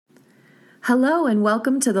Hello and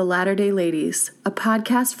welcome to the Latter-day Ladies, a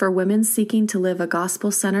podcast for women seeking to live a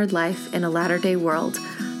gospel-centered life in a latter-day world.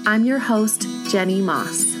 I'm your host, Jenny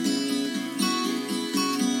Moss.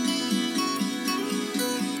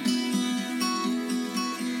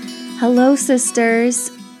 Hello, sisters.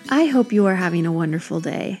 I hope you are having a wonderful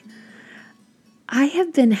day. I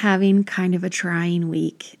have been having kind of a trying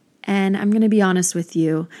week, and I'm going to be honest with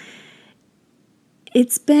you.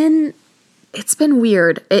 It's been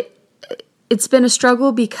weird. It's been a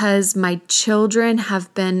struggle because my children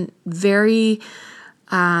have been very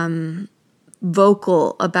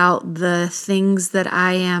vocal about the things that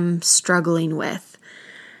I am struggling with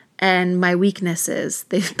and my weaknesses.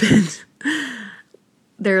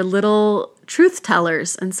 They're little truth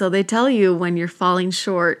tellers, and so they tell you when you're falling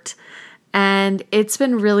short. And it's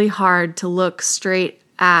been really hard to look straight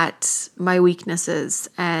at my weaknesses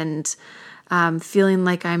and feeling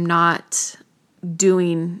like I'm not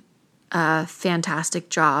doing a fantastic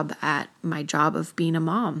job at my job of being a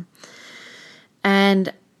mom.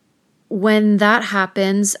 And when that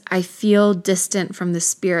happens, I feel distant from the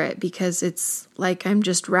Spirit because it's like I'm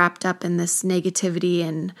just wrapped up in this negativity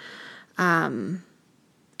and an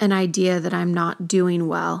idea that I'm not doing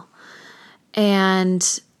well.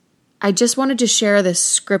 And I just wanted to share this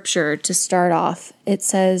scripture to start off. It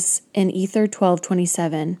says in Ether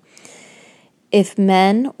 12:27, "If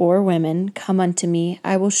men or women come unto me,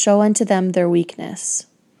 I will show unto them their weakness.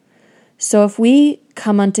 So if we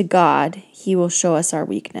come unto God, he will show us our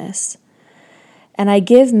weakness. And I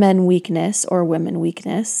give men weakness or women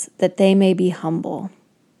weakness, that they may be humble.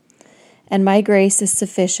 And my grace is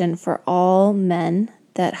sufficient for all men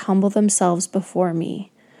that humble themselves before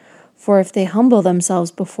me. For if they humble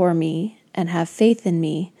themselves before me and have faith in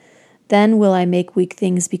me, then will I make weak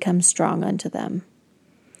things become strong unto them."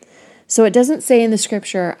 So it doesn't say in the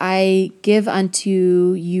scripture, I give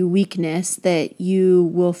unto you weakness that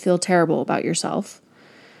you will feel terrible about yourself.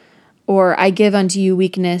 Or I give unto you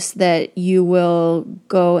weakness that you will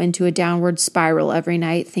go into a downward spiral every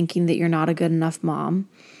night thinking that you're not a good enough mom.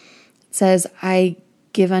 It says, I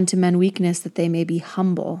give unto men weakness that they may be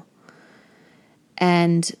humble.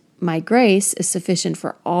 And my grace is sufficient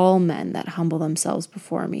for all men that humble themselves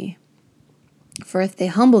before me. For if they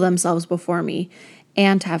humble themselves before me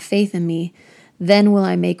and have faith in me, then will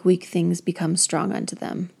I make weak things become strong unto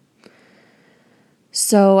them.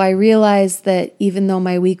 So I realized that even though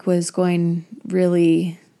my week was going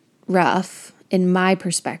really rough, in my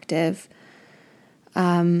perspective,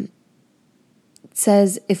 it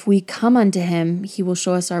says, if we come unto him, he will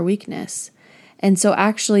show us our weakness. And so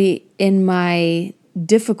actually, in my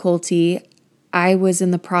difficulty, I was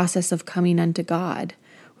in the process of coming unto God,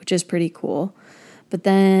 which is pretty cool. But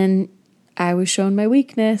then I was shown my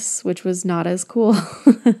weakness, which was not as cool.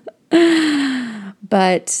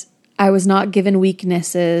 But I was not given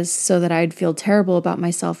weaknesses so that I'd feel terrible about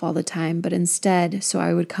myself all the time, but instead, so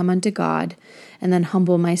I would come unto God and then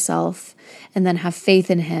humble myself and then have faith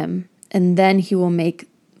in him, and then he will make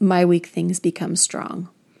my weak things become strong.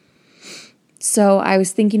 So I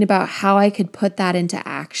was thinking about how I could put that into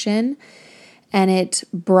action, and it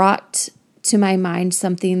brought to my mind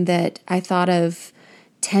something that I thought of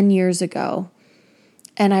 10 years ago.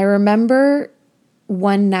 And I remember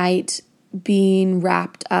one night being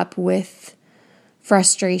wrapped up with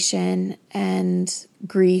frustration and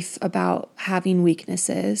grief about having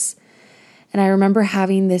weaknesses. And I remember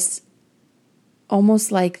having this,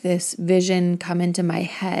 almost like this vision come into my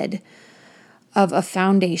head of a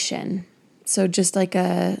foundation. So just like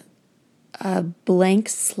a blank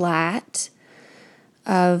slat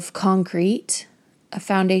of concrete, a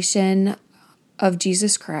foundation of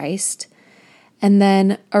Jesus Christ. And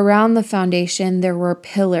then around the foundation, there were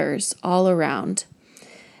pillars all around.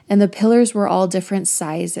 And the pillars were all different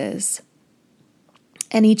sizes.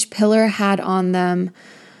 And each pillar had on them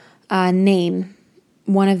a name.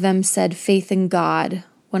 One of them said faith in God.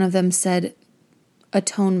 One of them said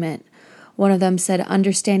atonement. One of them said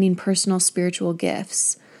understanding personal spiritual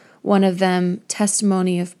gifts. One of them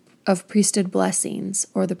testimony of priesthood blessings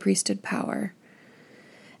or the priesthood power.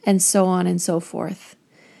 And so on and so forth.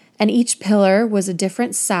 And each pillar was a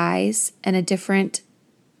different size and a different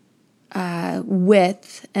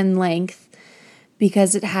width and length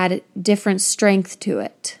because it had different strength to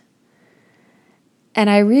it. And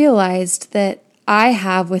I realized that I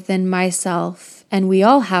have within myself, and we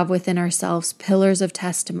all have within ourselves, pillars of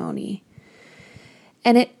testimony.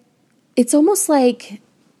 And it's almost like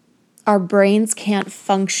our brains can't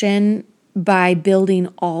function by building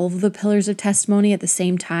all of the pillars of testimony at the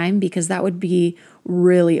same time, because that would be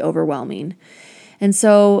really overwhelming. And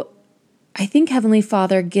so I think Heavenly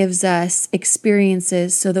Father gives us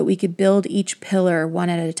experiences so that we could build each pillar one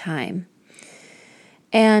at a time.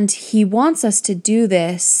 And He wants us to do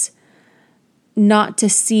this not to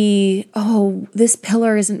see, oh, this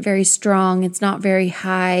pillar isn't very strong, it's not very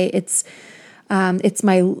high, it's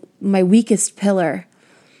my weakest pillar.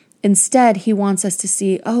 Instead, He wants us to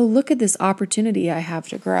see, oh, look at this opportunity I have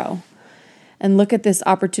to grow. And look at this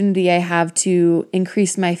opportunity I have to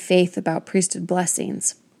increase my faith about priesthood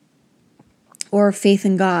blessings, or faith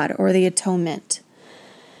in God, or the atonement.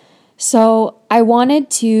 So I wanted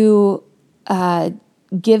to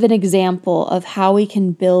give an example of how we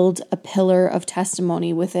can build a pillar of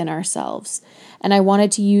testimony within ourselves. And I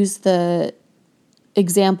wanted to use the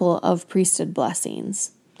example of priesthood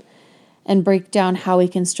blessings and break down how we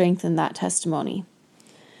can strengthen that testimony.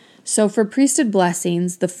 So for priesthood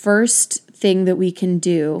blessings, the first thing that we can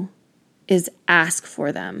do is ask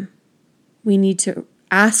for them. We need to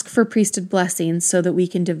ask for priesthood blessings so that we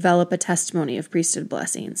can develop a testimony of priesthood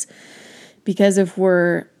blessings. Because if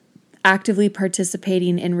we're actively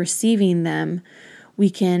participating in receiving them, we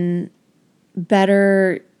can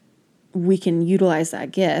utilize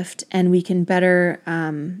that gift, and we can better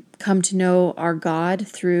come to know our God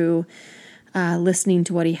through listening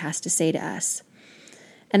to what He has to say to us.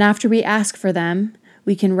 And after we ask for them,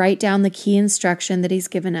 we can write down the key instruction that He's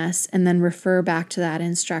given us and then refer back to that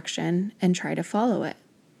instruction and try to follow it.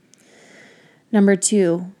 Number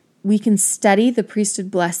 2, we can study the priesthood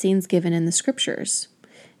blessings given in the scriptures.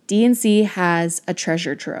 D&C has a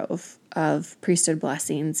treasure trove of priesthood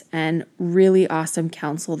blessings and really awesome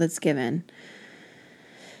counsel that's given.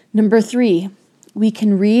 Number 3, we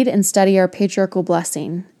can read and study our patriarchal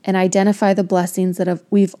blessing and identify the blessings that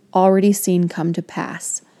we've already seen come to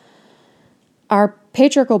pass. Our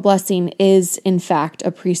patriarchal blessing is, in fact,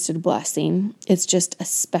 a priesthood blessing. It's just a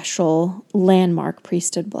special landmark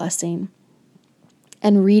priesthood blessing.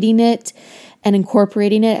 And reading it and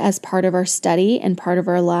incorporating it as part of our study and part of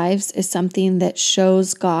our lives is something that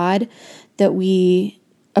shows God that we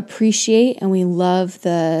appreciate and we love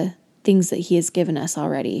the things that He has given us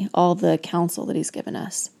already, all the counsel that He's given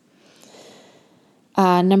us.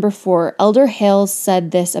 Number 4, Elder Hales said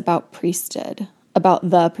this about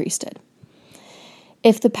the priesthood.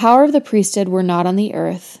 If the power of the priesthood were not on the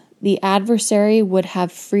earth, the adversary would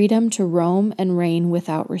have freedom to roam and reign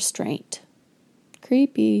without restraint.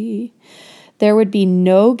 Creepy. There would be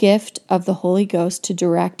no gift of the Holy Ghost to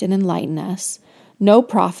direct and enlighten us, no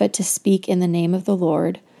prophet to speak in the name of the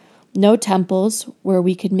Lord, no temples where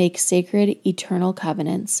we could make sacred eternal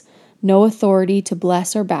covenants, no authority to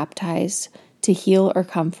bless or baptize, to heal or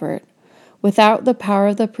comfort. Without the power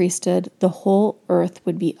of the priesthood, the whole earth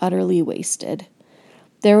would be utterly wasted.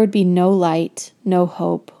 There would be no light, no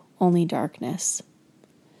hope, only darkness.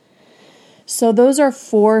 So those are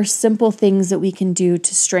 4 simple things that we can do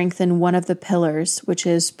to strengthen one of the pillars, which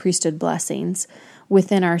is priesthood blessings,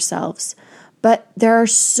 within ourselves. But there are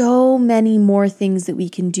so many more things that we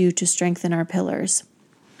can do to strengthen our pillars.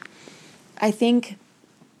 I think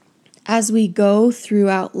as we go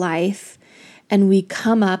throughout life and we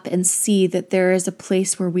come up and see that there is a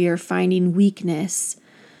place where we are finding weakness,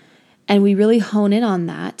 and we really hone in on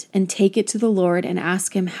that and take it to the Lord and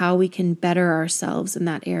ask Him how we can better ourselves in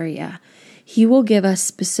that area, He will give us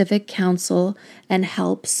specific counsel and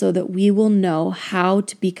help so that we will know how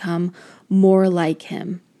to become more like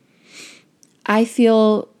Him. I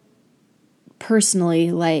feel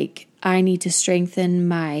personally like I need to strengthen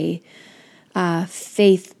my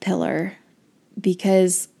faith pillar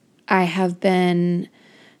because I have been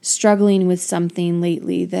struggling with something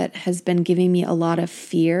lately that has been giving me a lot of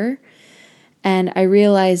fear. And I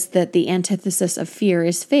realized that the antithesis of fear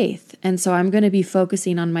is faith. And so I'm going to be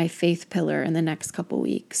focusing on my faith pillar in the next couple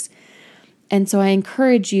weeks. And so I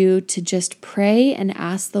encourage you to just pray and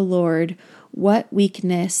ask the Lord what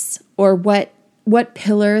weakness or what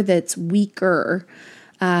pillar that's weaker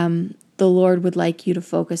the Lord would like you to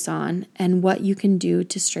focus on and what you can do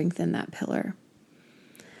to strengthen that pillar.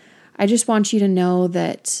 I just want you to know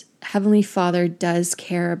that Heavenly Father does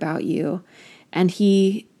care about you, and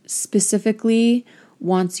He specifically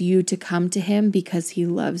wants you to come to Him because He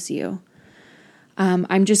loves you.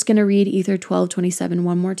 I'm just going to read Ether 12:27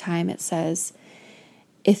 one more time. It says,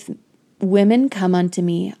 "If women come unto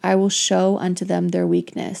me, I will show unto them their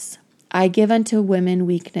weakness. I give unto women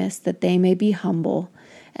weakness that they may be humble,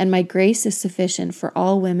 and my grace is sufficient for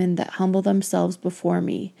all women that humble themselves before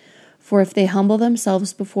me. For if they humble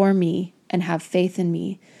themselves before me and have faith in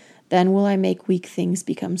me, then will I make weak things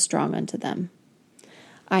become strong unto them."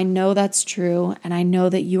 I know that's true, and I know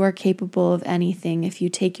that you are capable of anything. If you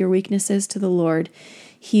take your weaknesses to the Lord,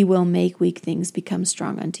 He will make weak things become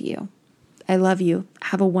strong unto you. I love you.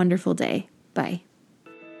 Have a wonderful day. Bye.